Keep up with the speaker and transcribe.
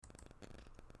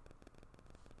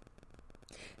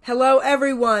Hello,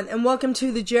 everyone, and welcome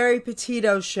to the Geri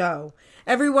Petito Show.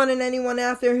 Everyone and anyone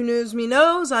out there who knows me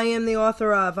knows I am the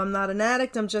author of I'm Not an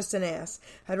Addict, I'm Just an Ass.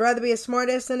 I'd rather be a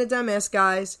smartass than a dumbass,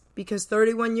 guys, because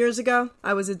 31 years ago,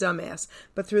 I was a dumbass.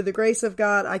 But through the grace of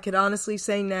God, I could honestly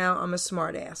say now I'm a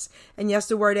smartass. And yes,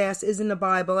 the word ass is in the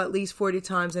Bible at least 40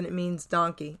 times, and it means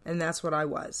donkey, and that's what I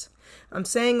was. I'm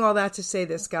saying all that to say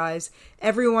this, guys.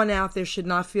 Everyone out there should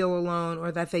not feel alone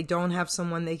or that they don't have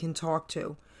someone they can talk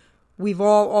to. We've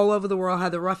all over the world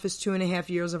had the roughest 2.5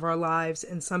 years of our lives,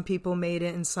 and some people made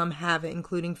it and some haven't,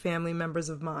 including family members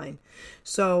of mine.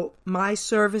 So my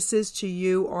services to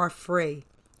you are free.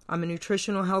 I'm a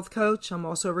nutritional health coach. I'm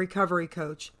also a recovery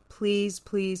coach. Please,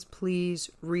 please, please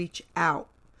reach out.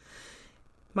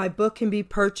 My book can be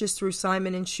purchased through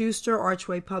Simon & Schuster,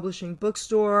 Archway Publishing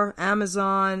Bookstore,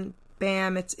 Amazon,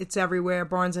 BAM, it's everywhere,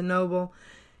 Barnes & Noble.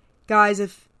 Guys,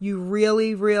 if you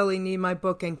really, really need my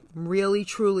book and really,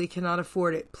 truly cannot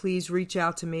afford it, please reach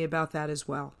out to me about that as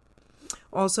well.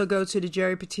 Also, go to the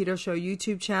Geri Petito Show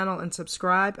YouTube channel and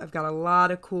subscribe. I've got a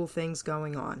lot of cool things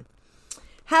going on.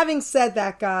 Having said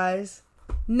that, guys,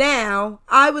 now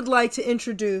I would like to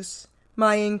introduce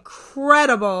my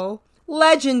incredible,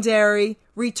 legendary,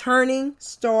 returning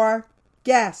star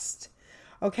guest.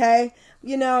 Okay?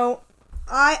 You know,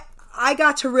 I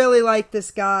got to really like this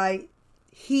guy.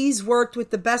 He's worked with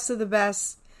the best of the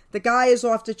best. The guy is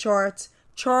off the charts.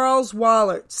 Charles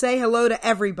WALLERT. Say hello to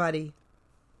everybody.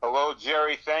 Hello,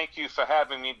 Geri. Thank you for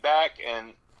having me back.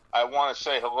 And I want to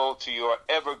say hello to your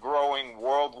ever-growing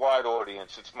worldwide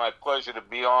audience. It's my pleasure to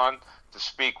be on, to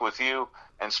speak with you,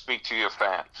 and speak to your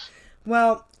fans.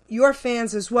 Well, your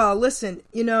fans as well. Listen,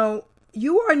 you know,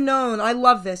 you are known, I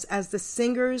love this, as the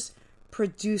singer's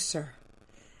producer.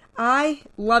 I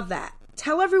love that.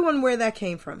 Tell everyone where that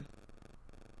came from.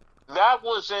 That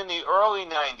was in the early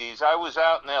 90s. I was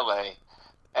out in L.A.,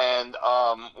 and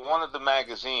one of the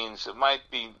magazines, it might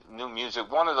be New Music,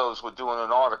 one of those were doing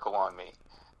an article on me.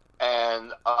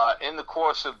 And in the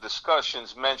course of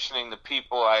discussions mentioning the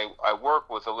people I work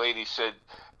with, a lady said,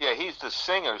 yeah, he's the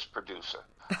singer's producer.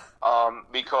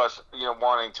 Because, you know,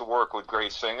 wanting to work with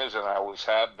great singers, and I always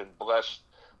have been blessed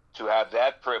to have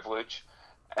that privilege.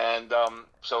 And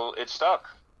so it stuck.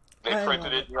 They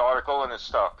printed it in the article, and it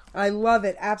stuck. I love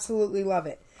it. Absolutely love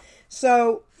it.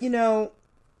 So, you know,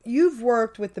 you've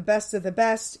worked with the best of the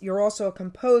best. You're also a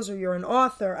composer. You're an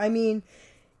author. I mean,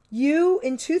 you,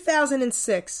 in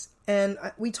 2006, and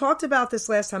we talked about this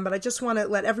last time, but I just want to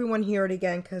let everyone hear it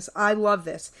again because I love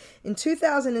this. In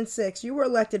 2006, you were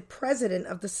elected president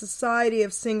of the Society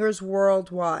of Singers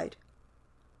Worldwide.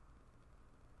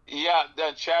 Yeah,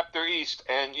 the Chapter East.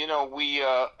 And, you know, we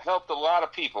helped a lot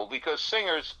of people because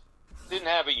singers didn't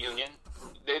have a union.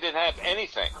 They didn't have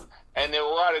anything. And there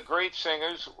were a lot of great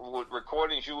singers with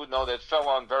recordings you would know that fell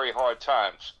on very hard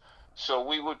times. So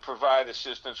we would provide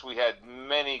assistance. We had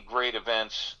many great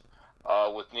events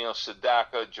with Neil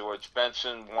Sedaka, George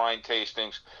Benson, wine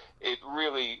tastings. It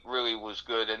really, really was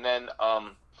good. And then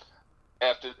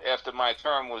after my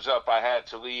term was up, I had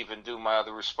to leave and do my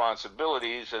other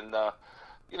responsibilities. And,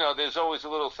 you know, there's always a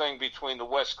little thing between the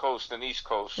West Coast and East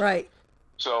Coast. Right.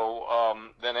 So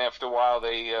then after a while,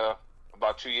 they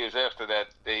about 2 years after that,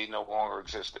 they no longer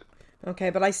existed.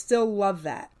 Okay, but I still love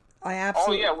that. I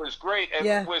absolutely... Oh, yeah, it was great.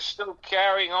 And we're still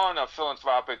carrying on a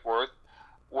philanthropic work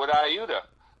with AYUDA,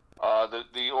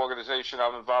 the organization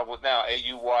I'm involved with now,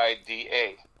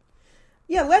 AUYDA.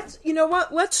 Yeah, let's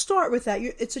start with that.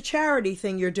 It's a charity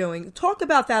thing you're doing. Talk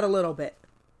about that a little bit.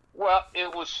 Well,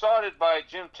 it was started by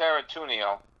Jim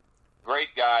Tarantunio,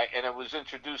 great guy, and it was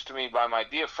introduced to me by my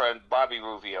dear friend Bobby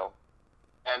Ruvio.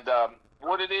 And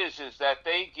what it is that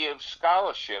they give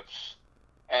scholarships,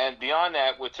 and beyond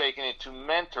that, we're taking it to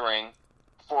mentoring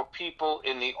for people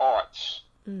in the arts,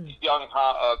 young,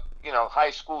 high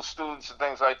school students and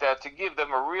things like that, to give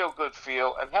them a real good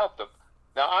feel and help them.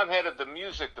 Now, I'm head of the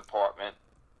music department,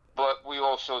 but we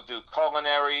also do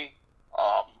culinary.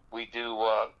 We do,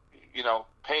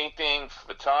 painting,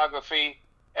 photography,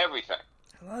 everything.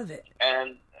 I love it.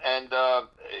 And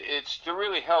it's to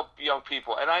really help young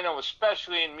people. And I know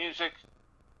especially in music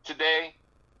today,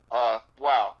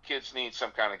 kids need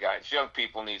some kind of guidance. Young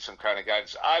people need some kind of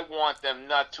guidance. I want them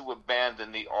not to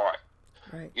abandon the art.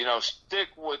 Right. You know, stick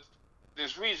with,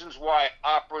 there's reasons why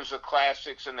operas are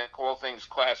classics and they call things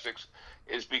classics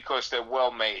is because they're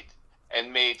well made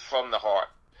and made from the heart.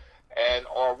 And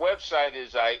our website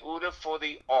is AYUDA for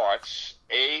the Arts,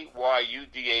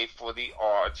 AYUDA for the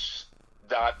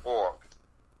Arts.org.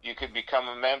 You can become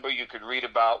a member. You could read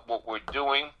about what we're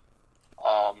doing.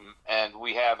 And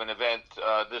we have an event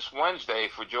this Wednesday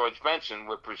for George Benson.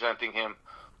 We're presenting him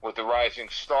with the Rising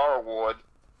Star Award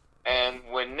and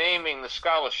we're naming the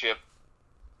scholarship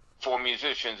for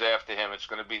musicians after him. It's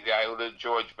going to be the Iota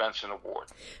George Benson Award.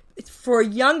 For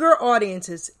younger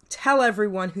audiences, tell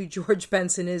everyone who George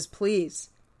Benson is, please.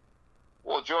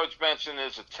 Well, George Benson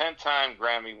is a 10-time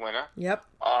Grammy winner. Yep.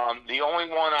 The only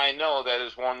one I know that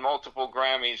has won multiple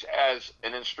Grammys as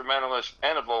an instrumentalist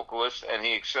and a vocalist, and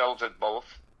he excels at both.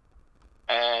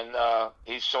 And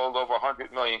he's sold over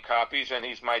 100 million copies, and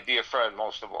he's my dear friend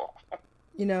most of all.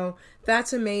 You know,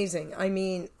 that's amazing. I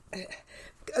mean,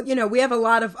 you know, we have a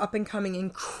lot of up-and-coming,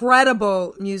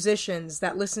 incredible musicians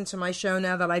that listen to my show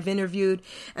now that I've interviewed.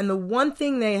 And the one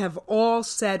thing they have all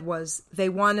said was they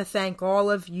want to thank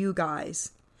all of you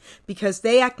guys. Because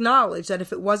they acknowledge that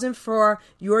if it wasn't for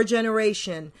your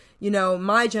generation, you know,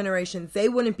 my generation, they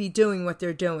wouldn't be doing what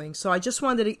they're doing. So I just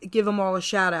wanted to give them all a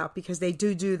shout-out because they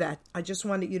do that. I just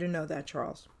wanted you to know that,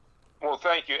 Charles. Well,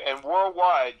 thank you. And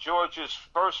worldwide, George's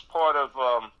first part of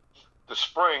the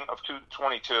spring of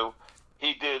 2022,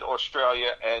 he did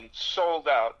Australia and sold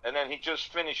out. And then he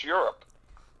just finished Europe.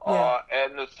 Yeah.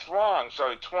 And the throng,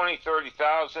 20,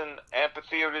 30,000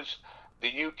 amphitheaters,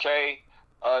 the UK,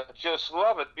 just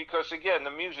love it because, again,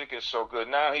 the music is so good.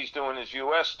 Now he's doing his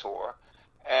U.S. tour,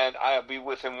 and I'll be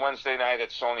with him Wednesday night at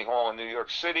Sony Hall in New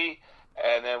York City,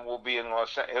 and then we'll be in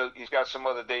Los Angeles. He's got some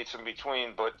other dates in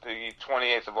between, but the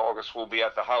 28th of August we'll be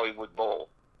at the Hollywood Bowl.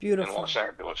 Beautiful. In Los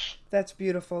Angeles. That's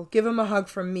beautiful. Give him a hug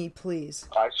from me, please.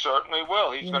 I certainly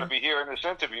will. He's going to be here in this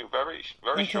interview very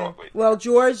shortly. Well,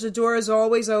 George, the door is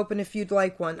always open if you'd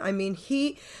like one. I mean,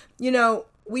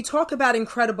 we talk about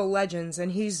incredible legends,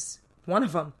 and he's one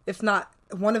of them, if not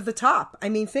one of the top. I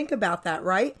mean, think about that,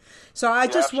 right? So I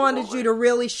just wanted you to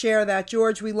really share that.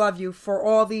 George, we love you, for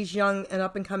all these young and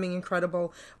up-and-coming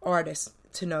incredible artists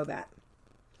to know that.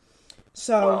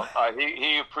 So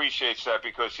he appreciates that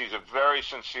because he's a very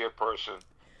sincere person,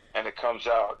 and it comes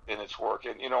out in its work.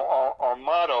 And, you know, our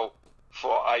motto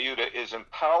for IUTA is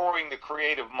empowering the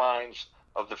creative minds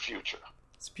of the future.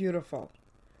 It's beautiful.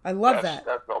 I love that.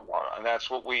 That's our motto, and that's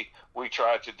what we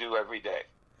try to do every day.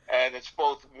 And it's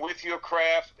both with your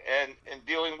craft and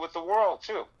dealing with the world,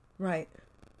 too. Right.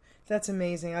 That's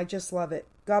amazing. I just love it.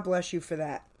 God bless you for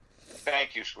that.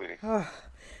 Thank you, sweetie.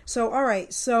 So, all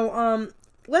right. So,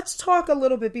 let's talk a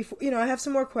little bit before, I have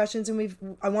some more questions,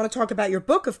 and I want to talk about your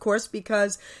book, of course,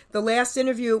 because the last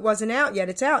interview wasn't out yet.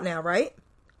 It's out now, right?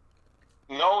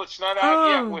 No, it's not out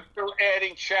yet. We're still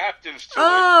adding chapters to it.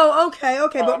 Oh,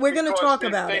 okay. But we're going to talk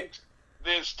about it.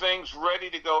 There's things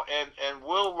ready to go, and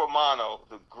Will Romano,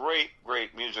 the great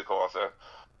music author,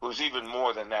 who's even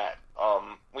more than that.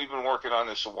 We've been working on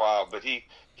this a while, but he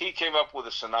came up with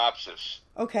a synopsis.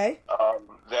 Okay.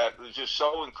 That was just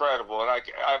so incredible, and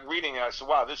I'm reading it. I said,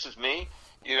 "Wow, this is me."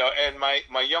 And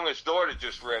my youngest daughter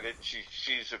just read it.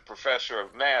 She's a professor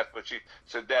of math, but she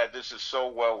said, "Dad, this is so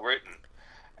well written."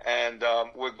 And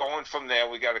we're going from there.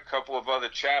 We got a couple of other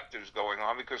chapters going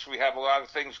on because we have a lot of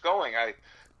things going. I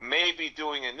may be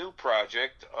doing a new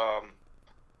project,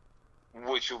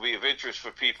 which will be of interest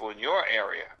for people in your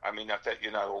area. I mean, not that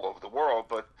you're not all over the world,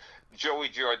 but Joey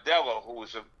Giardello, who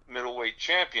was a middleweight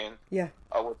champion,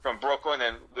 from Brooklyn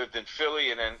and lived in Philly,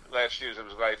 and then last year of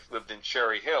his life lived in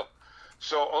Cherry Hill.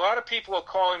 So a lot of people are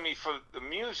calling me for the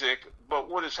music, but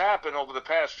what has happened over the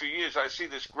past few years, I see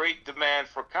this great demand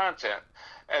for content.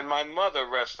 And my mother,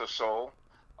 rest her soul,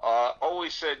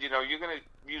 always said,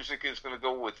 music is going to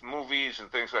go with movies and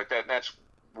things like that, and that's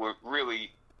where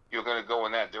really you're going to go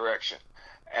in that direction.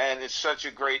 And it's such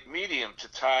a great medium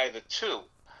to tie the two,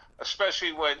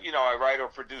 especially when, I write or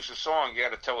produce a song, you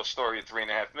got to tell a story in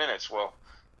 3.5 minutes. Well,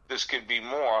 this could be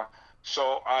more.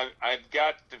 So I've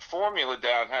got the formula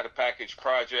down, how to package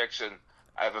projects, and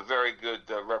I have a very good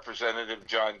representative,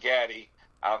 John Gaddy,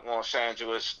 out in Los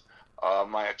Angeles,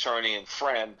 my attorney and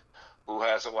friend, who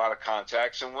has a lot of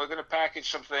contacts, and we're going to package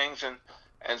some things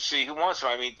and see who wants them.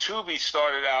 I mean, Tubi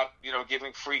started out,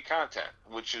 giving free content,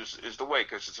 which is the way,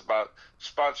 because it's about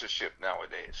sponsorship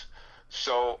nowadays.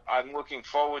 So I'm looking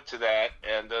forward to that,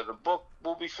 and the book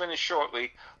will be finished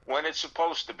shortly when it's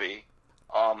supposed to be.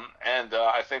 And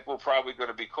I think we're probably going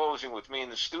to be closing with me in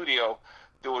the studio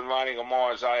doing Ronnie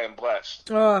Lamar's "I Am Blessed."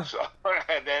 So,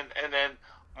 and then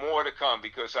more to come,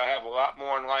 because I have a lot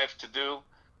more in life to do,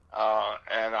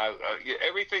 and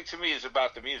everything to me is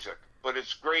about the music. But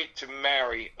it's great to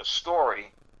marry a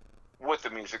story with the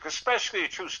music, especially a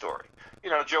true story.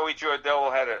 Joey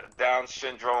Giardello had a Down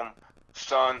syndrome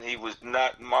son. He was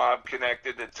not mob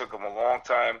connected. It took him a long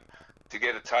time to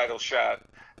get a title shot.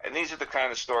 And these are the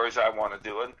kind of stories I want to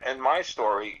do. And my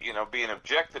story, being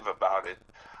objective about it,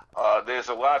 there's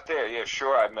a lot there. Yeah,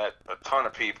 sure, I met a ton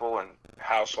of people and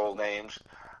household names,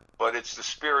 but it's the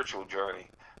spiritual journey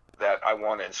that I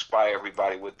want to inspire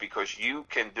everybody with, because you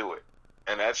can do it.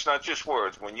 And that's not just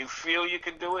words. When you feel you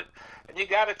can do it, and you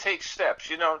got to take steps.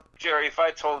 You know, Jerry, if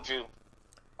I told you,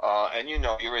 and you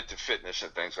know you're into fitness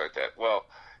and things like that, well,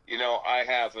 you know, I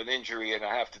have an injury and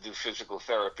I have to do physical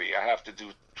therapy. I have to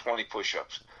do 20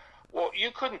 push-ups. Well,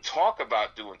 you couldn't talk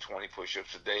about doing 20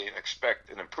 push-ups a day and expect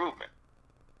an improvement.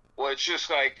 Well, it's just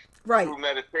like through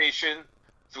meditation,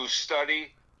 through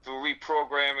study, through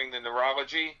reprogramming the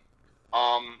neurology,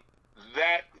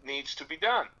 that needs to be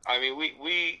done. I mean,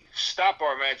 we stop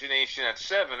our imagination at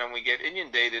 7 and we get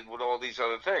inundated with all these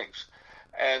other things.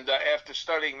 And after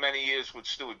studying many years with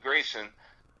Stuart Grayson,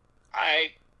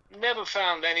 I never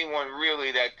found anyone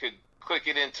really that could click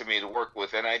it into me to work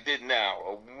with, and I did now.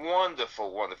 A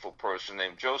wonderful, wonderful person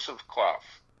named Joseph Clough,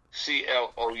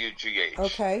 Clough.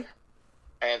 Okay.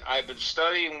 And I've been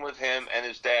studying with him and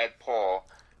his dad, Paul,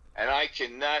 and I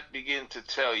cannot begin to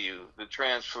tell you the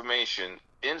transformation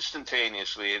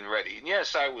instantaneously and ready. And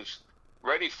yes, I was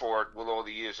ready for it with all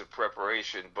the years of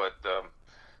preparation, but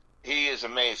he is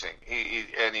amazing.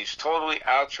 And he's totally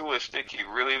altruistic. He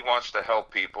really wants to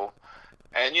help people.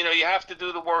 And, you know, you have to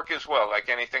do the work as well, like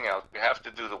anything else. You have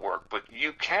to do the work, but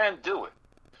you can do it.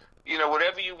 You know,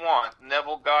 whatever you want,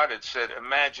 Neville Goddard said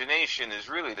imagination is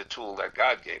really the tool that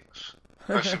God gave us.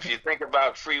 Because if you think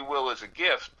about free will as a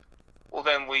gift, well,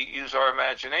 then we use our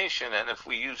imagination, and if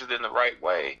we use it in the right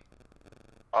way,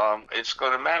 it's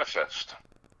going to manifest.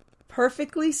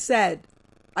 Perfectly said.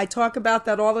 I talk about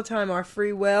that all the time, our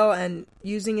free will and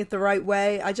using it the right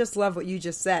way. I just love what you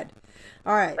just said.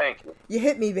 All right. Thank you. You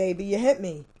hit me, baby. You hit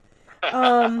me.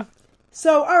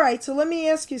 So, all right. So let me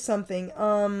ask you something.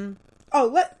 I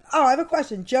have a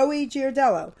question. Joey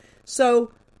Giardello.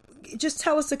 So just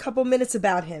tell us a couple minutes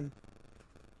about him.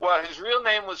 Well, his real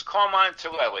name was Carmine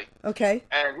Tillelli. Okay.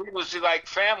 And he was like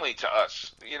family to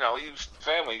us. You know, he was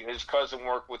family. His cousin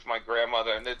worked with my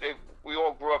grandmother, and we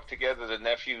all grew up together, the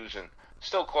nephews, and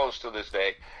still close to this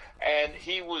day. And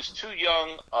he was too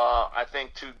young, I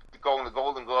think, to go in the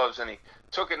Golden Gloves, and he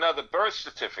took another birth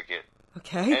certificate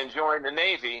and joined the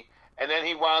Navy, and then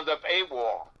he wound up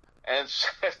AWOL and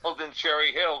settled in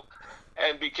Cherry Hill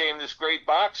and became this great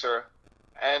boxer.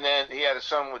 And then he had a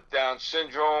son with Down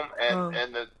syndrome,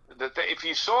 and if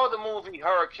you saw the movie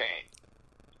Hurricane,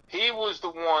 he was the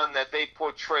one that they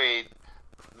portrayed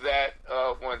that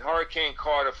when Hurricane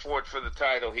Carter fought for the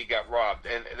title, he got robbed.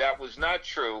 And that was not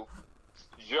true.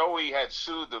 Joey had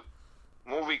sued the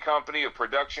movie company or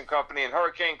production company, and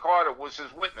Hurricane Carter was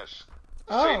his witness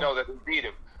to say no, that he beat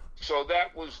him. So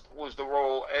that was the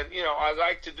role. And, you know, I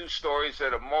like to do stories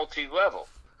that are multi-level,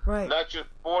 not just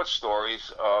sports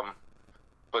stories.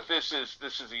 But this is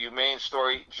a humane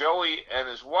story. Joey and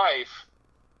his wife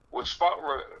were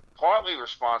partly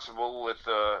responsible with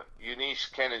Eunice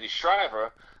Kennedy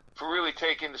Shriver for really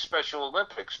taking the Special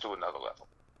Olympics to another level,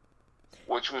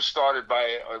 which was started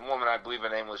by a woman, I believe her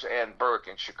name was Ann Burke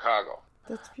in Chicago.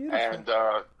 That's beautiful. And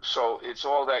so it's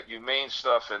all that humane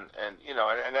stuff, and you know,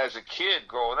 and as a kid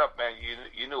growing up, man,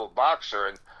 you knew a boxer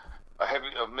and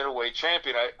a middleweight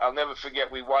champion. I'll never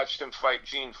forget, we watched him fight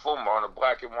Gene Fulmer on a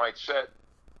black and white set,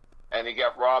 and he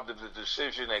got robbed of the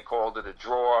decision. They called it a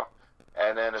draw,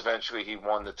 and then eventually he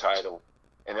won the title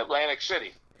in Atlantic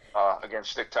City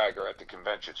against Stick Tiger at the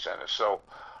Convention Center. So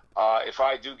if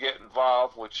I do get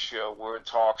involved, which we're in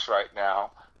talks right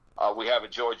now, we have a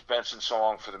George Benson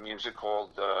song for the music called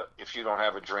If You Don't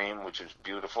Have a Dream, which is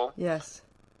beautiful. Yes.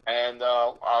 And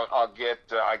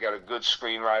I got a good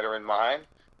screenwriter in mind.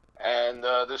 And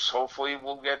this hopefully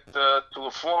will get to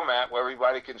a format where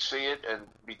everybody can see it and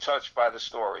be touched by the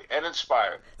story and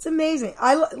inspired. It's amazing.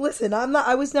 I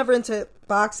was never into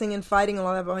boxing and fighting and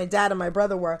all that, but my dad and my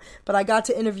brother were. But I got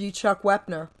to interview Chuck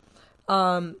Wepner,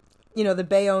 the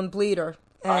Bayonne Bleeder.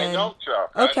 And, I know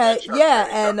Chuck. Okay,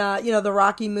 and the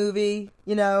Rocky movie,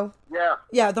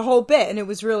 Yeah, the whole bit, and it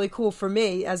was really cool for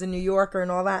me as a New Yorker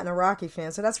and all that, and a Rocky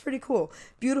fan, so that's pretty cool.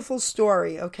 Beautiful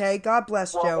story, okay? God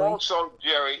bless Joey. Well, also,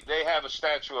 Jerry, they have a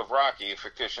statue of Rocky, a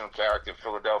fictional character in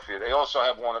Philadelphia. They also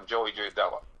have one of Joey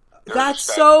Giardello. That's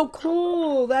so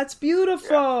cool. That's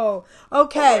beautiful.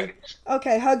 Yeah.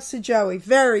 Okay, hugs to Joey.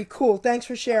 Very cool. Thanks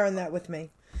for sharing that with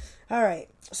me. All right,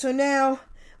 so now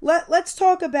let's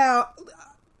talk about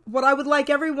what I would like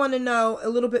everyone to know a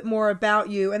little bit more about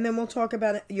you, and then we'll talk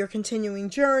about your continuing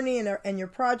journey and your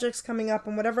projects coming up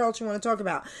and whatever else you want to talk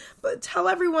about. But tell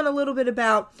everyone a little bit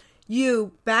about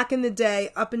you back in the day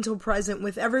up until present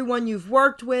with everyone you've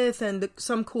worked with and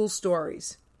some cool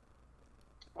stories.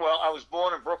 Well, I was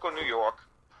born in Brooklyn, New York.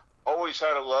 Always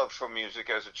had a love for music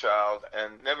as a child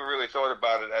and never really thought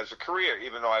about it as a career,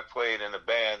 even though I played in a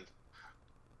band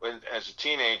as a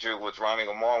teenager with Ronnie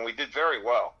Lamar, and we did very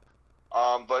well.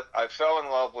 But I fell in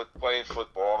love with playing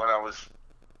football, and I was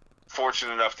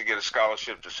fortunate enough to get a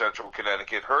scholarship to Central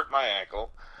Connecticut, hurt my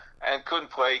ankle, and couldn't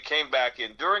play, came back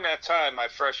in. During that time, my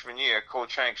freshman year,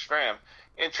 Coach Hank Stram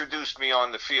introduced me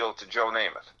on the field to Joe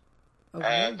Namath. Okay.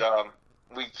 And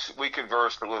we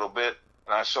conversed a little bit,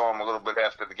 and I saw him a little bit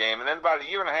after the game. And then about a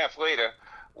year and a half later,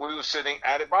 we were sitting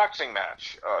at a boxing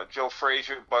match. Joe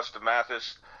Frazier, Buster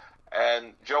Mathis,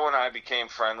 and Joe and I became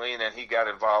friendly, and then he got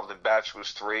involved in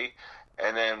Bachelor's 3.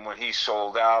 And then when he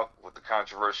sold out with the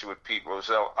controversy with Pete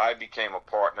Rozelle, I became a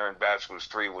partner in Bachelor's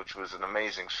 3, which was an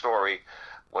amazing story.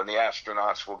 When the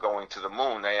astronauts were going to the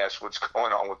moon, they asked what's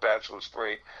going on with Bachelor's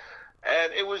 3.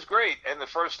 And it was great. And the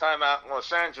first time out in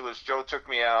Los Angeles, Joe took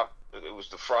me out. It was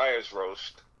the Friars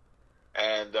Roast.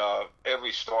 And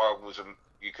every star was,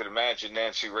 you could imagine,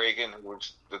 Nancy Reagan, who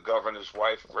was the governor's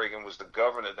wife. Reagan was the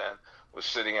governor then, was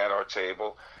sitting at our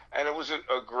table. And it was a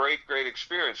great, great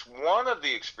experience. One of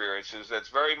the experiences that's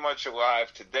very much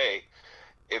alive today,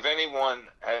 if anyone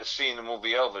has seen the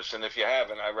movie Elvis, and if you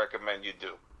haven't, I recommend you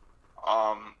do.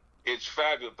 It's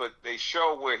fabulous, but they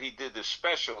show where he did the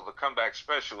special, the comeback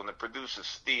special, and the producer,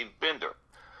 Steve Binder.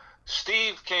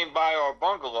 Steve came by our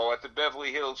bungalow at the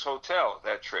Beverly Hills Hotel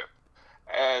that trip.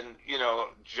 And, you know,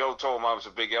 Joe told him I was a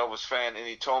big Elvis fan, and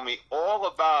he told me all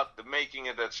about the making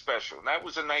of that special. And that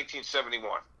was in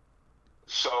 1971.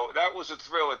 So that was a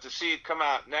thrill. And to see it come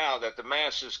out now that the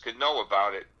masses could know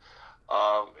about it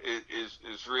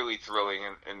is really thrilling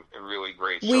and really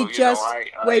great.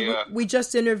 We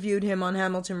just interviewed him on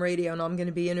Hamilton Radio, and I'm going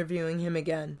to be interviewing him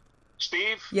again.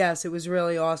 Steve? Yes, it was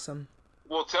really awesome.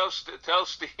 Well, tell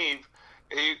Steve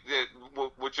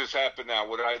what just happened now,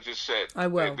 what I just said. I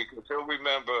will. Okay, because he'll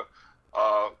remember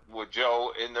with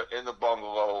Joe in the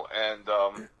bungalow, and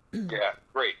yeah,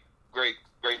 great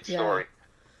story. Yeah.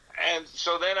 And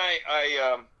so then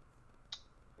I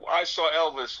saw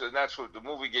Elvis, and that's what the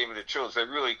movie gave me the chills. They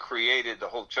really created the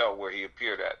hotel where he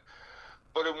appeared at.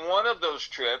 But in one of those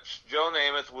trips, Joe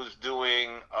Namath was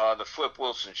doing the Flip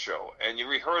Wilson show, and you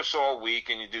rehearse all week,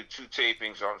 and you do 2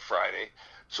 tapings on Friday.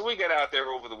 So we got out there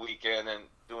over the weekend and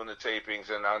doing the tapings,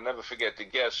 and I'll never forget the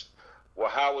guests were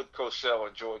Howard Cosell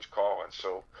and George Carlin.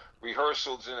 So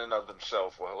rehearsals in and of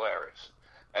themselves were hilarious.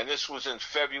 And this was in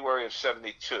February of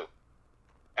 '72.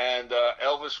 And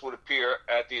Elvis would appear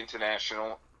at the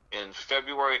International in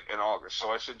February and August.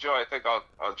 So I said, Joe, I think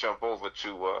I'll jump over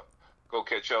to go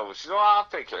catch Elvis. He said, well, I'll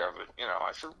take care of it. You know,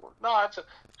 I said, well, no,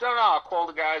 I'll call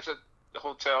the guys at the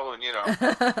hotel, and, you know.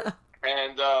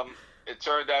 And it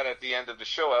turned out at the end of the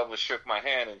show, Elvis shook my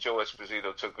hand, and Joe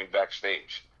Esposito took me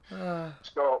backstage.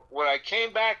 So when I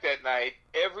came back that night,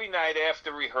 every night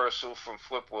after rehearsal from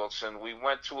Flip Wilson, we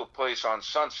went to a place on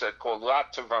Sunset called La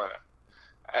Taverna.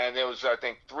 And there was, I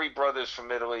think, 3 brothers from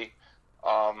Italy.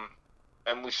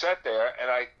 And we sat there,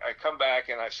 and I come back,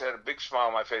 and I said, a big smile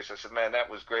on my face. I said, man, that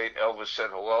was great. Elvis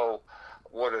said hello.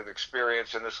 What an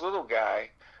experience. And this little guy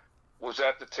was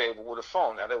at the table with a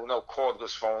phone. Now, there were no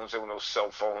cordless phones. There were no cell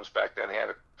phones back then. He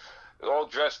had all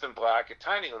dressed in black, a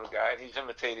tiny little guy, and he's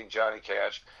imitating Johnny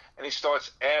Cash. And he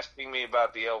starts asking me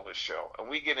about the Elvis show. And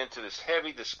we get into this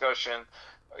heavy discussion.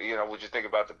 You know, what'd you think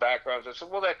about the backgrounds? I said,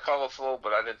 well, they're colorful,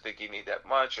 but I didn't think you need that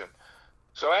much. And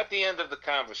so at the end of the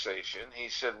conversation, he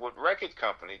said, what record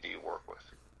company do you work with?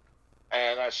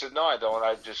 And I said, no, I don't.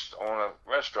 I just own a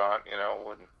restaurant, you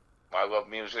know, and I love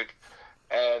music.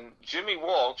 And Jimmy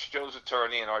Walsh, Joe's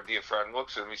attorney and our dear friend,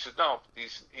 looks at him. He said, no,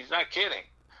 he's not kidding.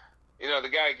 You know, the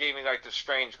guy gave me like this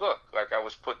strange look, like I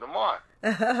was putting him on.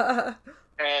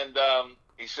 And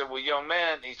he said, well, young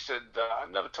man, he said,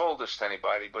 I've never told this to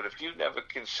anybody, but if you never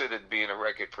considered being a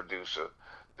record producer,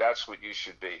 that's what you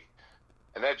should be.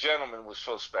 And that gentleman was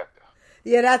Phil Spector.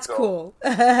 Yeah, that's cool.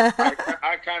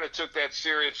 I kind of took that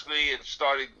seriously and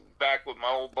started back with my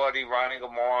old buddy, Ronnie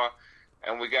Lamar,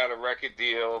 and we got a record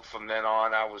deal. From then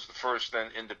on, I was the first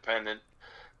then independent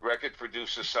record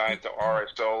producer signed to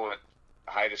RSO at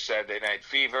the height of Saturday Night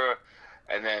Fever,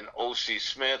 and then O.C.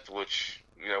 Smith, which,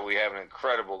 you know, we have an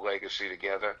incredible legacy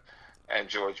together, and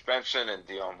George Benson and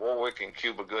Dionne Warwick and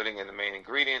Cuba Gooding and the Main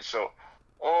Ingredients. So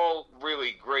all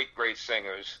really great, great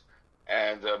singers,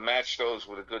 and match those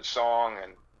with a good song,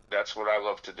 and that's what I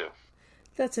love to do.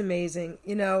 That's amazing.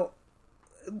 You know,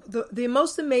 the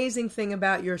most amazing thing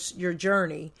about your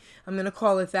journey, I'm going to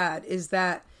call it that, is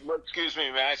that... Well, excuse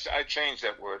me, man, I changed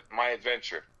that word. My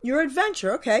adventure. Your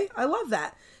adventure, okay. I love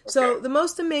that. Okay. So the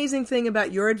most amazing thing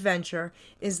about your adventure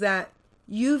is that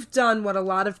you've done what a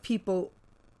lot of people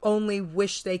only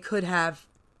wish they could have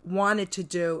wanted to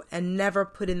do and never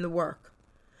put in the work.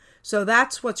 So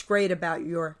that's what's great about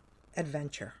your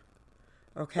adventure.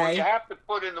 Okay? Well, you have to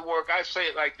put in the work. I say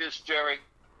it like this, Jerry.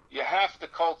 you have to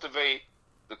cultivate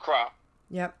the crop.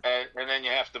 Yep. And then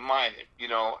you have to mine it.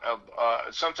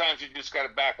 Sometimes you just got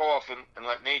to back off and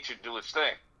let nature do its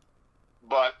thing.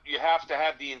 But you have to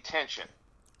have the intention.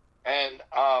 And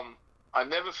I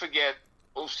never forget,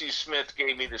 O.C. Smith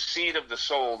gave me The Seed of the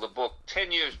Soul, the book,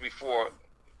 10 years before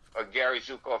Gary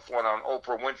Zukav went on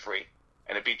Oprah Winfrey,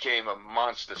 and it became a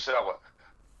monster seller.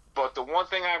 But the one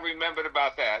thing I remembered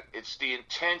about that, it's the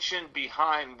intention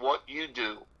behind what you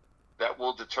do that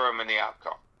will determine the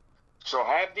outcome. So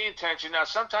have the intention. Now,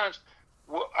 sometimes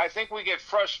I think we get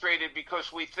frustrated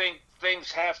because we think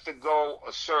things have to go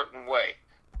a certain way.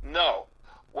 No.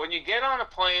 When you get on a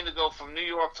plane to go from New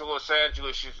York to Los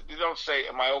Angeles, you don't say,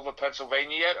 am I over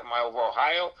Pennsylvania yet? Am I over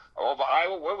Ohio? Or over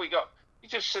Iowa? Where we go? You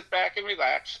just sit back and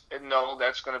relax and know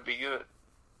that's going to be your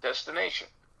destination.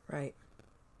 Right.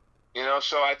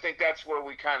 So I think that's where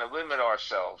we kind of limit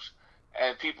ourselves.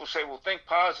 And people say, well, think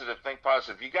positive, think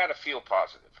positive. You got to feel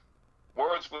positive.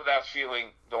 Words without feeling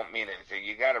don't mean anything.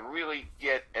 You got to really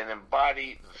get and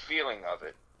embody the feeling of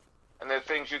it. And there are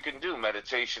things you can do.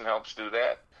 Meditation helps do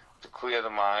that, to clear the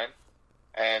mind.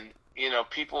 And,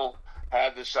 people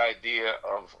have this idea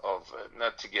of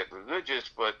not to get religious,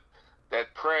 but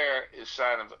that prayer is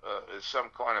is some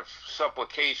kind of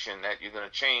supplication that you're going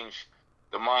to change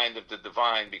the mind of the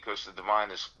divine because the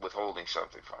divine is withholding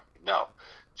something from you. No.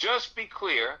 Just be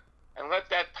clear and let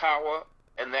that power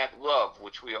and that love,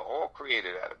 which we are all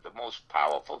created out of, the most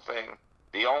powerful thing,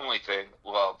 the only thing,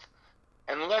 love,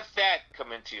 and let that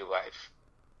come into your life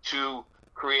to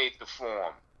create the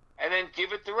form. And then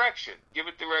give it direction. Give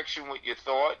it direction with your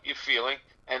thought, your feeling,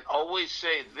 and always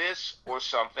say this or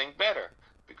something better,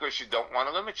 because you don't want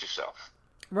to limit yourself.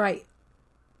 Right.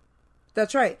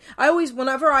 That's right.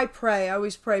 Whenever I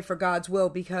always pray for God's will,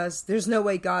 because there's no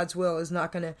way God's will is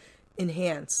not going to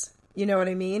enhance. You know what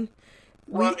I mean?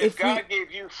 Well, if God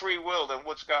gave you free will, then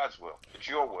what's God's will? It's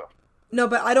your will. No,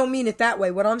 but I don't mean it that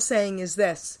way. What I'm saying is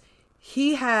this.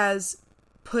 He has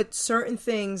put certain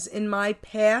things in my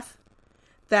path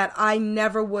that I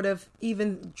never would have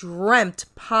even dreamt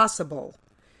possible.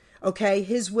 Okay?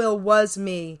 His will was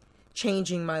me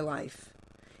changing my life.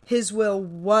 His will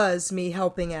was me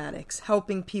helping addicts,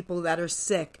 helping people that are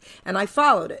sick, and I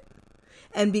followed it.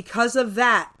 And because of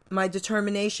that, my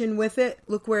determination with it,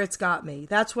 look where it's got me.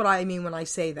 That's what I mean when I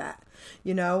say that.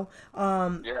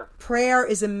 Prayer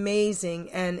is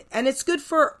amazing, and it's good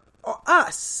for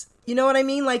us. You know what I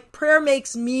mean? Like, prayer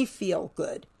makes me feel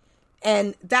good.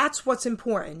 And that's what's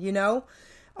important,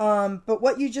 But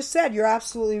what you just said, you're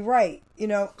absolutely right,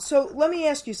 So let me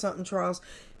ask you something, Charles.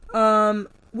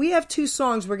 We have 2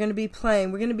 songs we're going to be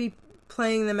playing. We're going to be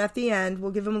playing them at the end.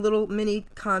 We'll give them a little mini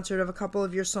concert of a couple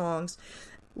of your songs.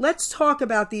 Let's talk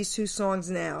about these 2 songs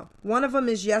now. One of them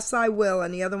is Yes, I Will,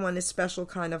 and the other one is Special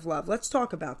Kind of Love. Let's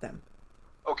talk about them.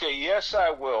 Okay, Yes, I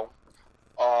Will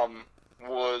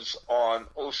was on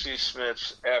O.C.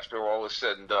 Smith's After All Is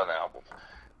Said and Done album.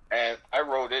 And I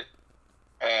wrote it,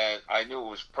 and I knew it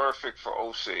was perfect for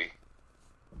O.C.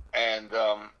 And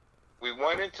we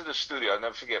went into the studio. I'll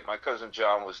never forget, my cousin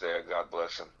John was there, God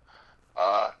bless him.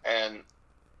 And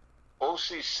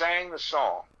O.C. sang the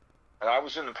song, and I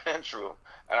was in the bench room,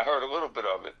 and I heard a little bit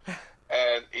of it.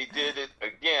 And he did it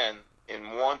again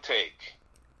in one take.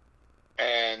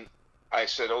 And I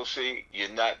said, O.C., you're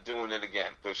not doing it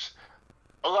again. Because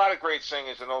a lot of great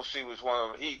singers, and O.C. was one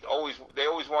of them. They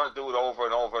always want to do it over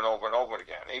and over and over and over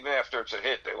again. Even after it's a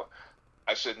hit,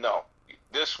 I said, no,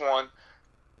 this one.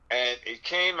 And it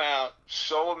came out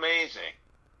so amazing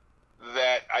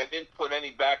that I didn't put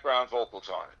any background vocals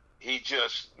on it. He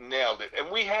just nailed it.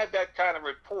 And we had that kind of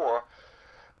rapport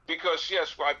because,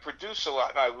 yes, I produce a lot,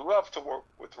 and I love to work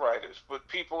with writers, but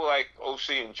people like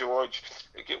O.C. and George,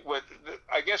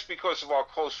 I guess because of our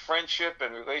close friendship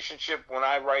and relationship, when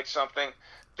I write something,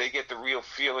 they get the real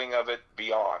feeling of it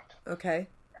beyond. Okay.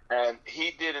 And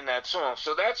he did in that song.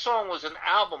 So that song was an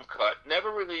album cut, never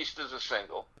released as a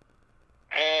single.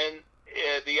 And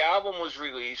the album was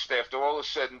released, After All Is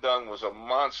Said and Done, was a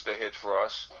monster hit for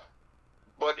us.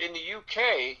 But in the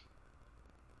UK,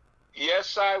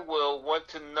 Yes, I Will went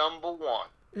to number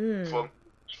 1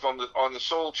 on the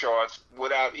soul charts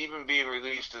without even being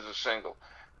released as a single.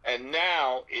 And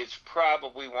now it's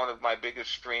probably one of my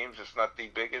biggest streams, if not the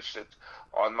biggest. It's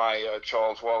on my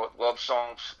Charles WALLERT Love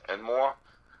Songs and More.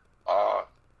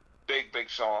 Big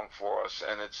song for us,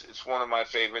 and it's one of my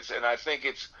favorites. And I think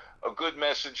it's a good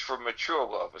message for mature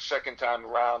love, a second time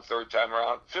around, third time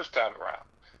around, fifth time around.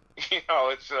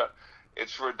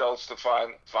 It's for adults to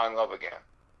find love again.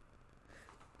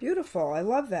 Beautiful. I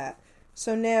love that.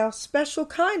 So now, Special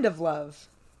Kind of Love.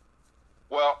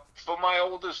 Well, for my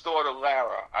oldest daughter,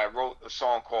 Lara, I wrote a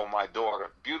song called My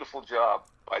Daughter. Beautiful Job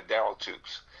by Daryl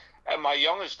Tukes. And my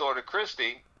youngest daughter,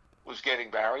 Christy, was getting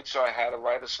married, so I had to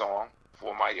write a song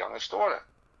for my youngest daughter.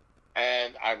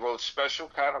 And I wrote Special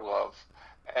Kind of Love.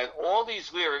 And all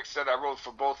these lyrics that I wrote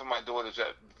for both of my daughters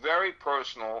are very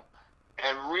personal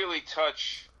and really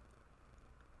touch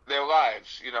their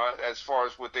lives, you know, as far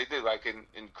as what they did. Like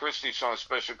in Christy's song,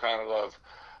 Special Kind of Love,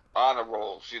 honor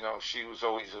rolls, you know, she was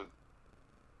always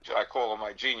I call her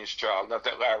my genius child. Not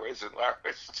that Lara isn't, Lara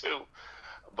is too.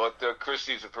 But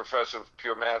Christy's a professor of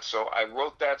pure math, so I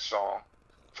wrote that song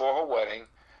for her wedding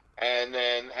and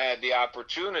then had the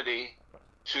opportunity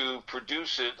to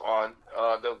produce it on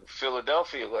the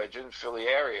Philadelphia legend, Philly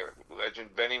area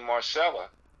legend, Benny Marcella.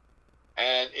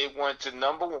 And it went to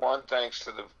 #1 thanks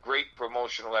to the great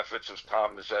promotional efforts of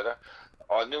Tom Mazzetta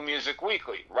on New Music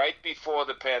Weekly right before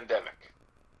the pandemic.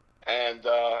 And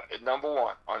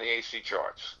 #1 on the AC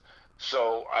charts.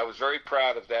 So I was very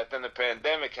proud of that. Then the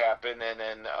pandemic happened, and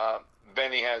then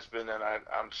Benny has been, and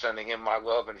I'm sending him my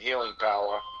love and healing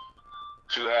power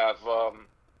to have,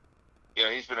 you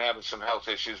know, he's been having some health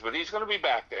issues, but he's going to be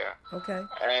back there. Okay.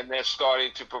 And they're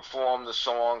starting to perform the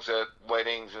songs at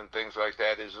weddings and things like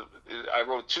that. I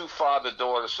wrote 2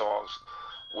 father-daughter songs,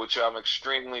 which I'm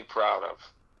extremely proud of.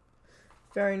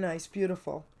 Very nice.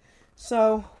 Beautiful.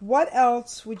 So what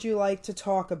else would you like to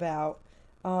talk about?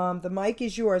 The mic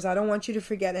is yours. I don't want you to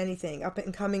forget anything.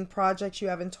 Up-and-coming projects you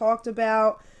haven't talked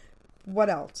about. What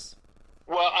else?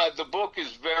 Well, the book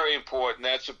is very important.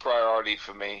 That's a priority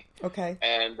for me. Okay.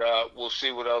 And we'll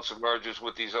see what else emerges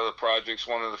with these other projects.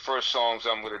 One of the first songs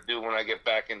I'm going to do when I get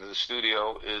back into the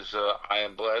studio is I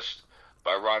Am Blessed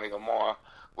by Ronnie Lamar,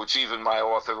 which even my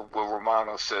author, Will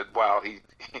Romano, said, wow, he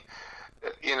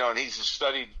you know, and he's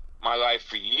studied my life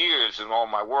for years and all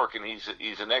my work, and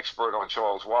he's an expert on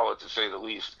Charles WALLERT, to say the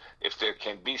least, if there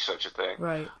can be such a thing.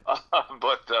 Right.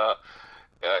 But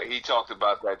he talked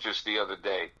about that just the other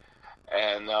day.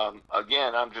 And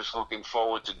again, I'm just looking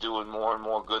forward to doing more and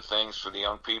more good things for the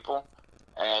young people.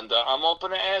 And I'm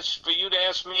open to for you to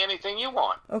ask me anything you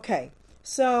want. Okay.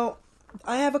 So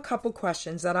I have a couple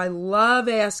questions that I love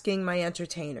asking my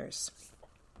entertainers.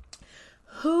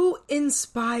 Who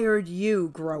inspired you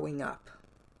growing up?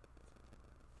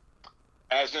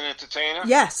 As an entertainer?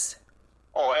 Yes.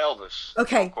 Oh, Elvis.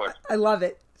 Okay. I love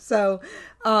it. So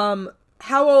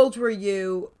how old were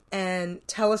you? And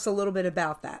tell us a little bit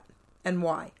about that. And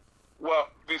why? Well,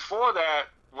 before that,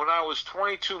 when I was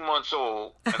 22 months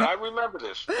old, and I remember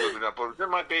this, believe it or not, but it was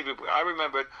in my baby book. I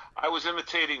remembered I was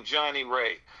imitating Johnny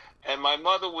Ray, and my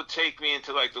mother would take me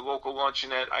into like the local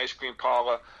luncheonette, ice cream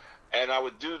parlor, and I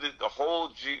would do the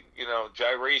whole,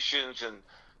 gyrations and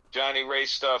Johnny Ray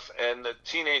stuff, and the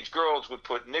teenage girls would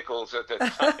put nickels at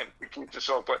that time to keep the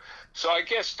song. So I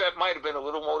guess that might have been a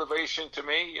little motivation to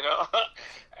me, you know.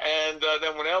 And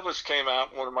then when Elvis came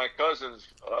out, one of my cousins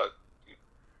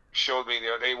showed me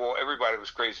everybody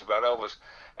was crazy about Elvis.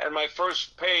 And my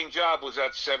first paying job was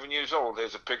at 7 years old.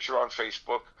 There's a picture on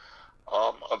Facebook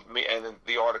of me and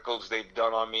the articles they've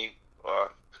done on me,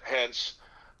 hence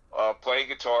playing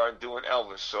guitar and doing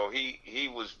Elvis. So he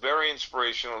was very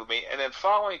inspirational to me. And then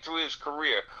following through his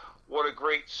career, what a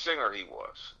great singer he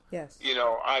was. Yes. You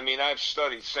know, I mean, I've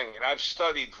studied singing. I've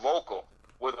studied vocal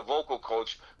with a vocal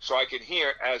coach so I could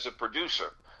hear as a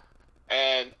producer.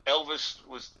 And Elvis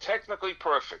was technically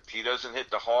perfect. He doesn't hit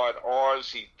the hard R's.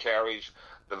 He carries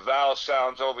the vowel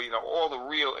sounds over, all the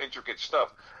real intricate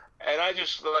stuff. And I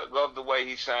just loved the way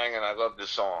he sang, and I loved his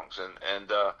songs. And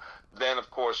then,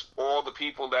 of course, all the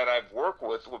people that I've worked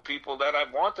with were people that I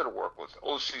wanted to work with.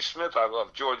 O.C. Smith, I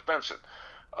love. George Benson,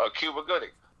 Cuba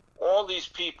Gooding. All these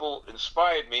people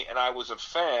inspired me, and I was a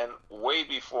fan way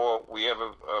before we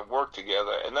ever worked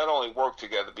together. And not only worked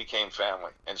together, became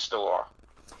family, and still are.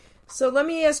 So let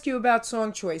me ask you about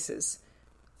song choices.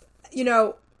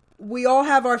 We all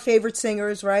have our favorite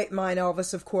singers, right? Mine,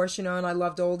 Elvis, of course, and I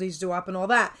loved oldies, doo-wop, and all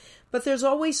that. But there's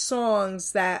always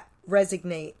songs that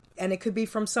resonate, and it could be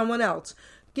from someone else.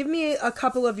 Give me a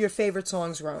couple of your favorite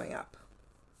songs growing up.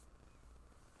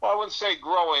 Well, I wouldn't say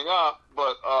growing up,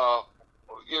 but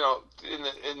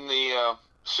in the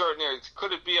certain areas,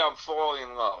 could it be "I'm Falling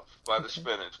in Love" by the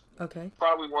Spinners? Okay.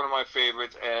 Probably one of my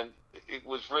favorites, and it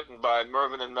was written by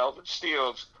Mervyn and Melvin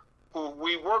Steels, who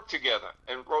we worked together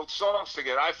and wrote songs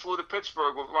together. I flew to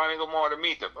Pittsburgh with Ronnie Lamar to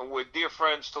meet them, and we're dear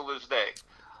friends till this day.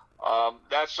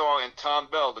 That song, and Tom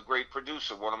Bell, the great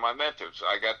producer, one of my mentors,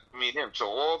 I got to meet him. So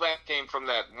all that came from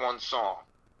that one song.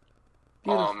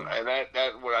 Beautiful. And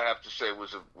that what I have to say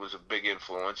was a big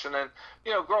influence. And then,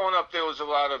 growing up, there was a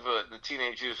lot of, in the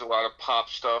teenage years, a lot of pop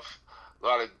stuff, a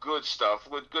lot of good stuff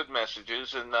with good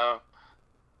messages. And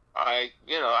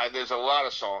there's a lot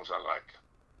of songs I like.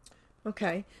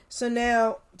 Okay. So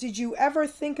now, did you ever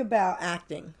think about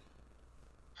acting?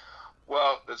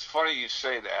 Well, it's funny you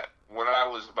say that. When I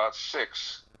was about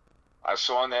 6, I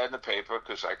saw an ad in the paper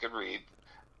because I could read,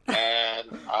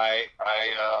 and I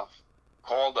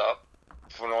called up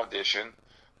for an audition,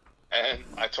 and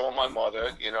I told my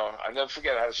mother, I never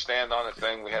forget I had to stand on the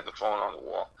thing. We had the phone on the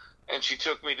wall, and she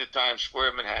took me to Times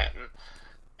Square, Manhattan,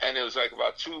 and it was like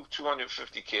about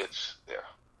 250 kids there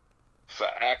for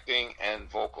acting and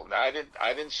vocal. Now I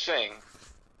didn't sing,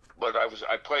 but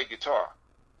I played guitar.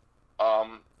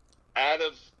 Out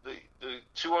of the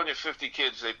 250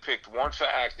 kids, they picked one for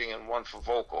acting and one for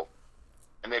vocal,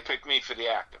 and they picked me for the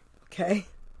acting. Okay.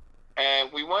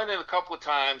 And we went in a couple of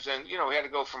times, and we had to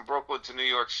go from Brooklyn to New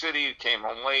York City. Came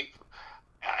home late.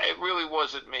 It really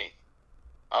wasn't me.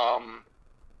 I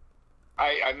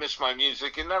miss my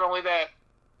music, and not only that,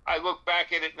 I look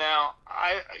back at it now.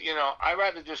 I'd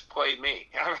rather just play me.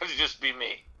 I'd rather just be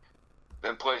me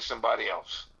than play somebody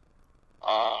else.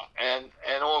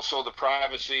 And also the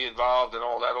privacy involved and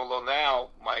all that. Although now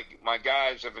my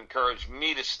guys have encouraged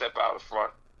me to step out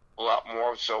front a lot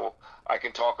more, so I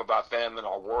can talk about them and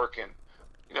our work, and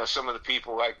some of the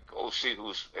people like OC,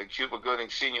 who's Cuba Gooding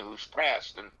Sr., who's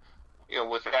passed, and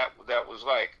what that was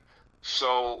like.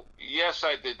 So yes,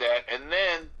 I did that, and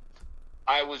then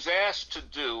I was asked to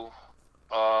do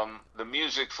the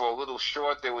music for a little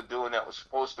short they were doing that was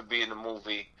supposed to be in the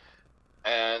movie,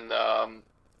 and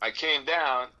I came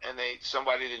down, and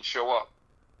somebody didn't show up,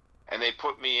 and they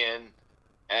put me in,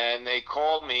 and they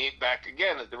called me back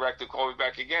again. The director called me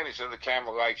back again. He said the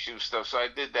camera likes you, stuff. So I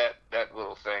did that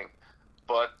little thing.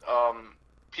 But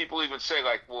people even say,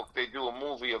 like, well, if they do a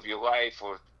movie of your life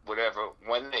or whatever,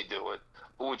 when they do it,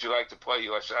 who would you like to play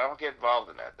you? I said, I don't get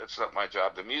involved in that. That's not my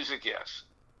job. The music, yes.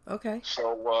 Okay.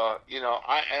 So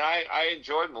I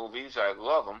enjoy movies. I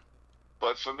love them.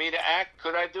 But for me to act,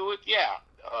 could I do it? Yeah.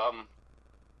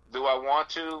 Do I want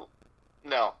to?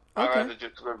 No. Okay. I'd rather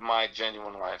just live my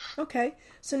genuine life. Okay.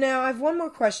 So now I have one more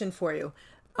question for you.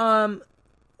 I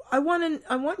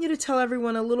want you to tell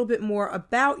everyone a little bit more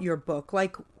about your book,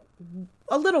 like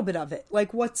a little bit of it,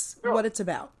 like what it's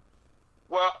about.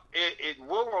 Well,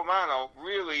 Will Romano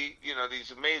really,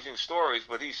 these amazing stories,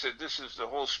 but he said this is the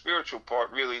whole spiritual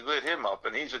part really lit him up,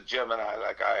 and he's a Gemini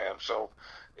like I am, so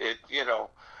it,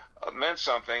 meant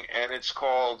something, and it's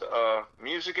called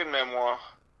Music and Memoir,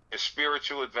 A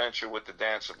Spiritual Adventure with the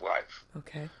Dance of Life.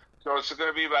 Okay. So it's going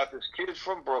to be about this kid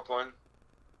from Brooklyn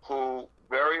who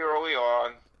very early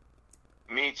on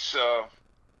meets,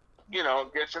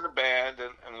 gets in a band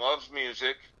and loves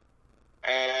music,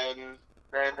 and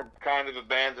then kind of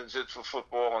abandons it for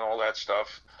football and all that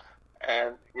stuff,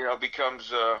 and,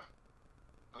 becomes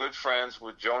good friends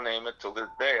with Joe Namath till this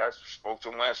day. I spoke to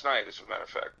him last night, as a matter of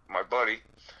fact, my buddy.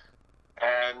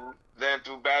 And then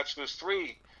through Bachelor's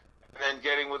 3, and then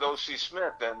getting with O.C.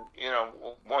 Smith. And,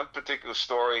 one particular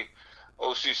story,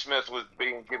 O.C. Smith was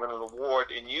being given an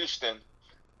award in Houston,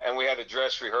 and we had a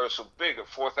dress rehearsal big of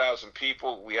 4,000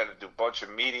 people. We had to do a bunch of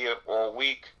media all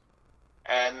week.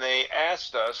 And they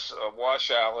asked us, Wash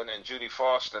Allen and Judy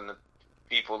Foster, the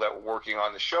people that were working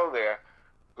on the show there,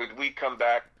 could we come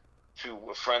back to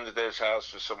a friend of theirs' house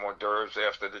for some hors d'oeuvres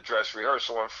after the dress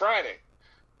rehearsal on Friday?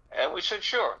 And we said,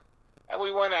 sure. And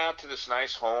we went out to this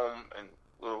nice home and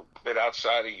a little bit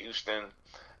outside of Houston,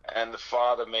 and the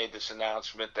father made this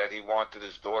announcement that he wanted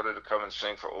his daughter to come and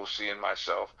sing for O.C. and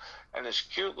myself. And this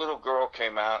cute little girl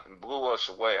came out and blew us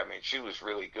away. I mean, she was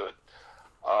really good.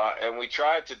 And we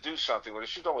tried to do something with her.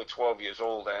 She was only 12 years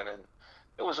old then, and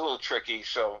it was a little tricky.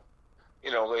 So,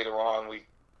 later on we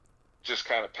just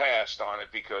kind of passed on it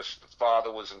because the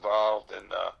father was involved,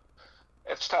 and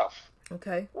it's tough.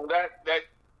 Okay. Well, that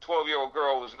 12-year-old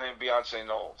girl was named Beyonce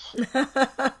Knowles.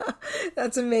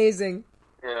 That's amazing.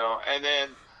 And then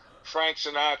Frank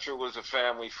Sinatra was a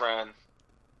family friend.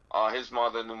 His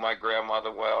mother knew my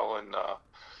grandmother well, and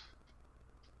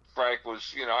Frank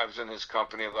was, I was in his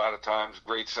company a lot of times,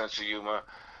 great sense of humor.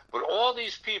 But all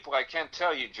these people, I can't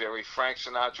tell you, Jerry, Frank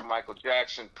Sinatra, Michael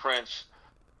Jackson, Prince,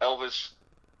 Elvis,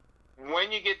 when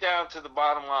you get down to the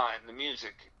bottom line, the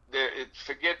music,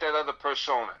 forget that other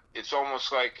persona. It's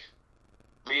almost like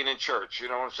being in church, you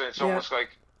know what I'm saying? It's almost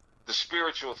like the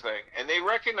spiritual thing. And they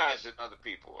recognize it in other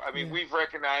people. I mean, we've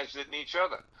recognized it in each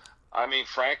other. I mean,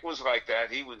 Frank was like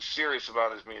that. He was serious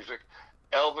about his music.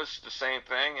 Elvis, the same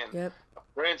thing. And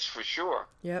Prince, for sure.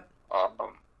 Yep.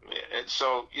 And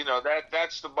so,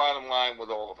 that's the bottom line with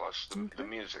all of us, the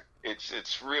music.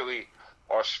 It's really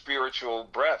our spiritual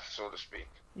breath, so to speak.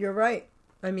 You're right.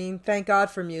 I mean, thank God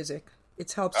for music.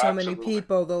 It's helped so many Absolutely.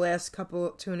 people the last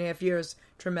 2.5 years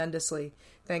tremendously.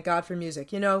 Thank God for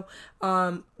music. We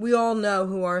all know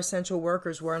who our essential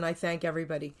workers were, and I thank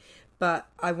everybody. But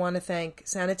I want to thank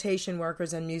sanitation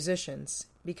workers and musicians,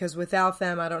 because without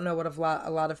them, I don't know what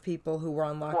a lot of people who were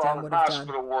on lockdown would have done.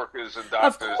 Hospital workers and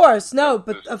doctors. Of course, no,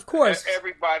 but of course.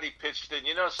 Everybody pitched in.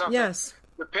 You know something? Yes.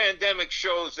 The pandemic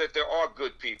shows that there are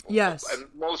good people. Yes. And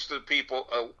most of the people,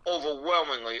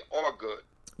 overwhelmingly, are good.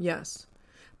 Yes.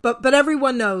 But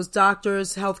everyone knows,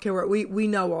 doctors, healthcare, we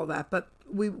know all that. But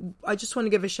I just want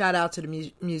to give a shout out to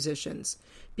the musicians,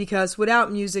 because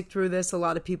without music through this, a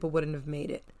lot of people wouldn't have made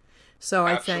it. So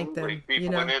I thank them.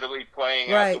 People in Italy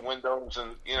playing right. out the windows,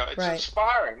 and it's right.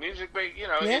 inspiring. Music,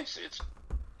 yeah.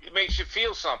 it makes you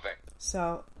feel something.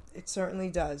 So it certainly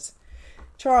does.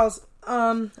 Charles,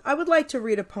 I would like to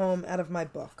read a poem out of my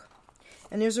book,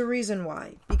 and there's a reason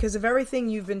why. Because of everything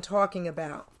you've been talking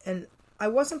about, and I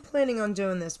wasn't planning on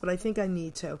doing this, but I think I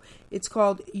need to. It's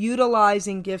called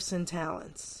Utilizing Gifts and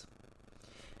Talents.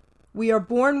 We are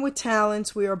born with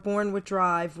talents, we are born with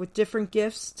drive, with different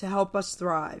gifts to help us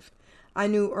thrive. I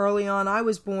knew early on I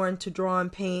was born to draw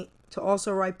and paint, to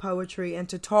also write poetry, and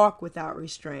to talk without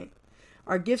restraint.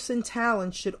 Our gifts and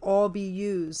talents should all be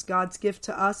used, God's gift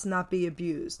to us not be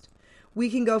abused.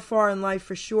 We can go far in life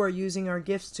for sure, using our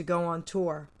gifts to go on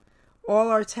tour. All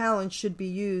our talents should be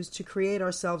used to create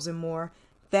ourselves and more,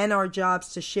 then our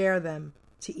jobs to share them,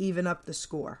 to even up the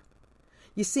score.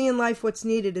 You see, in life what's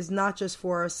needed is not just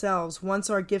for ourselves. Once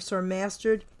our gifts are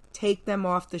mastered, take them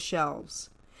off the shelves.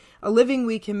 A living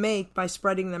we can make by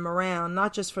spreading them around,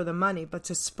 not just for the money, but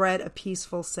to spread a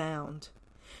peaceful sound.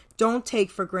 Don't take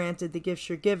for granted the gifts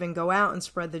you're given. Go out and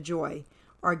spread the joy.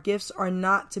 Our gifts are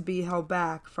not to be held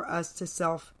back for us to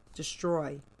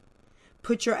self-destroy.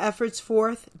 Put your efforts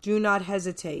forth. Do not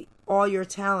hesitate. All your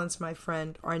talents, my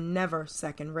friend, are never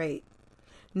second-rate.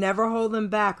 Never hold them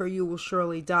back or you will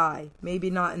surely die.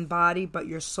 Maybe not in body, but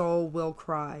your soul will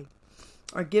cry.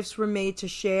 Our gifts were made to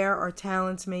share. Our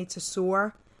talents made to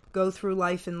soar. Go through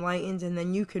life enlightened, and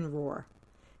then you can roar.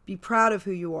 Be proud of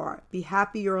who you are. Be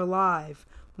happy you're alive.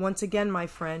 Once again, my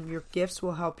friend, your gifts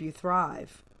will help you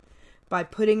thrive. By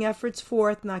putting efforts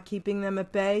forth, not keeping them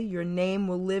at bay, your name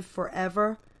will live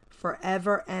forever,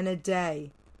 forever and a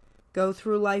day. Go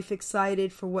through life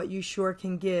excited for what you sure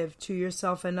can give. To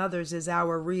yourself and others is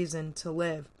our reason to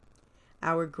live.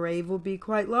 Our grave will be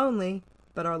quite lonely,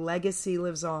 but our legacy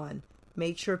lives on.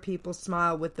 Make sure people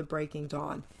smile with the breaking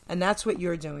dawn. And that's what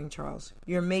you're doing, Charles.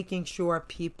 You're making sure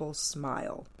people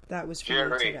smile. That was for you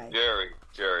today.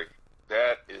 Geri,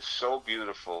 that is so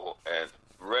beautiful and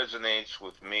resonates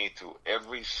with me through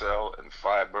every cell and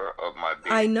fiber of my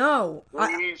being. I know.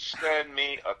 Please send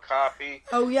me a copy.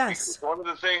 Oh, yes. Because one of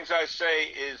the things I say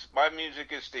is my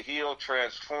music is to heal,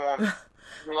 transform,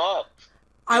 love.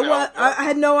 I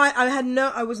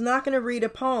was not going to read a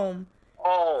poem.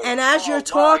 Oh, and as you're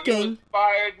talking, you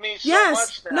inspired me so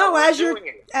yes, much. no,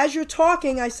 as you're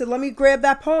talking, I said, let me grab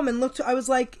that poem and look. I was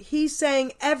like, he's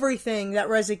saying everything that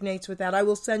resonates with that. I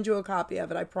will send you a copy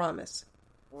of it. I promise.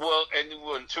 Well, and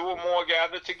when two or more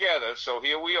gather together, so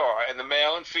here we are, and the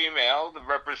male and female, the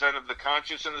representative of the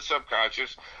conscious and the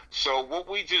subconscious. So what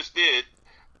we just did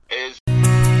is.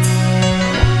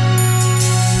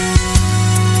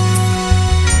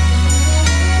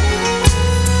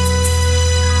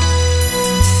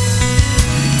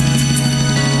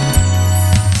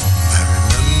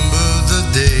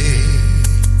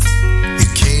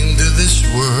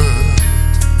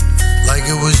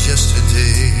 It was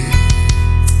yesterday,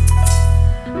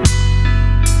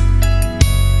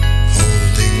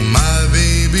 holding my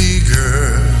baby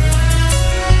girl.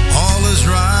 All is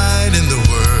right in the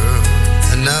world.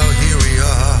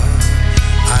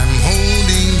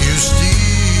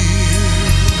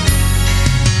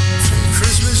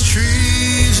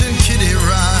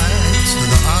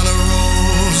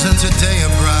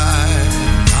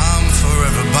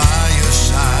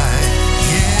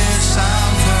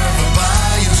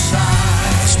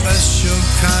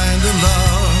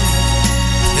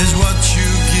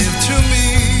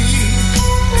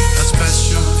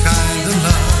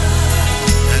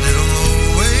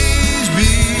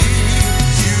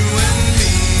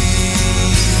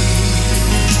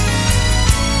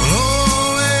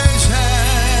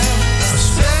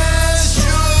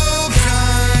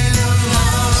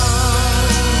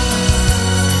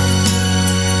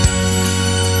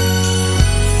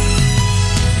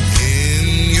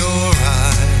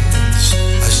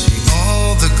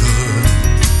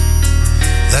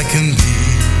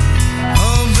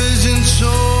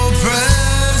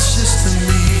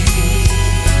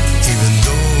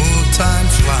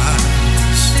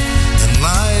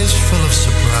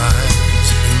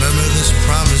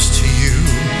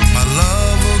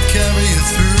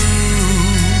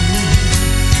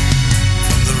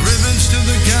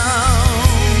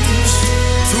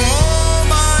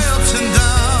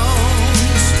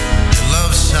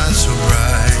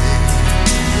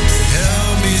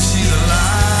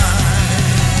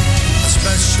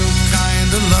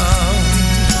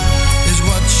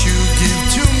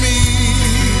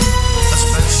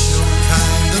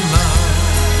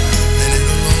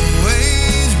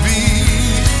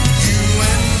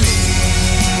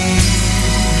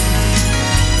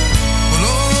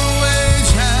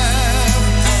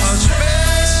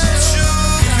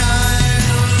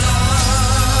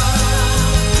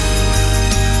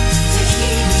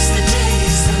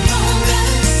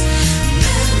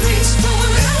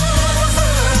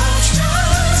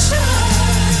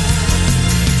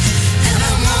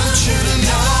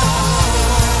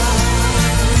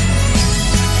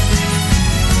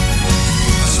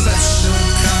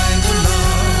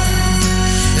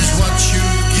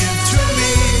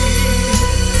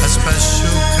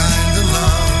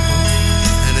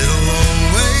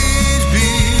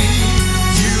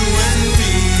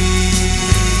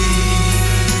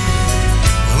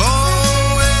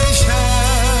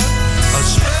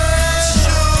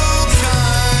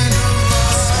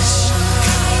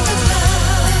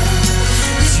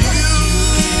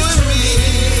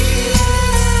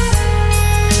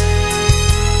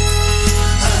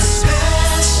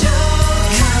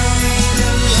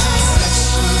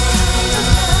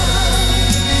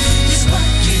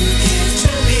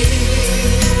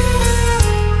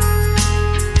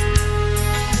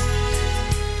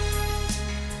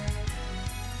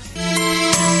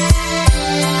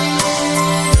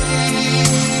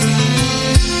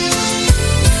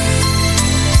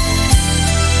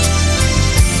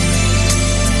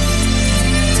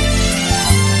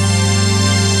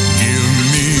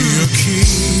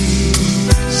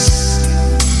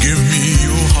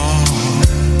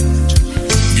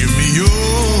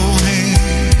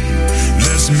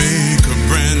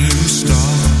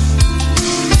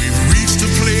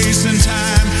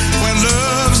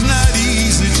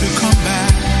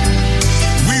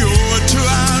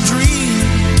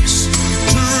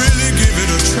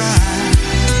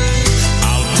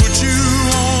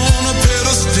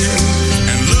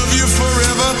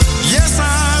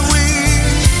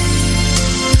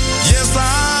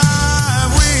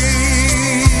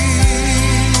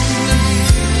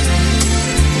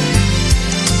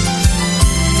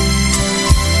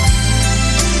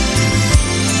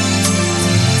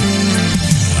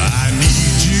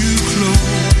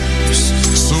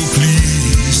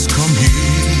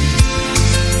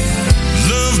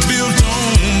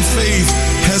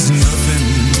 has nothing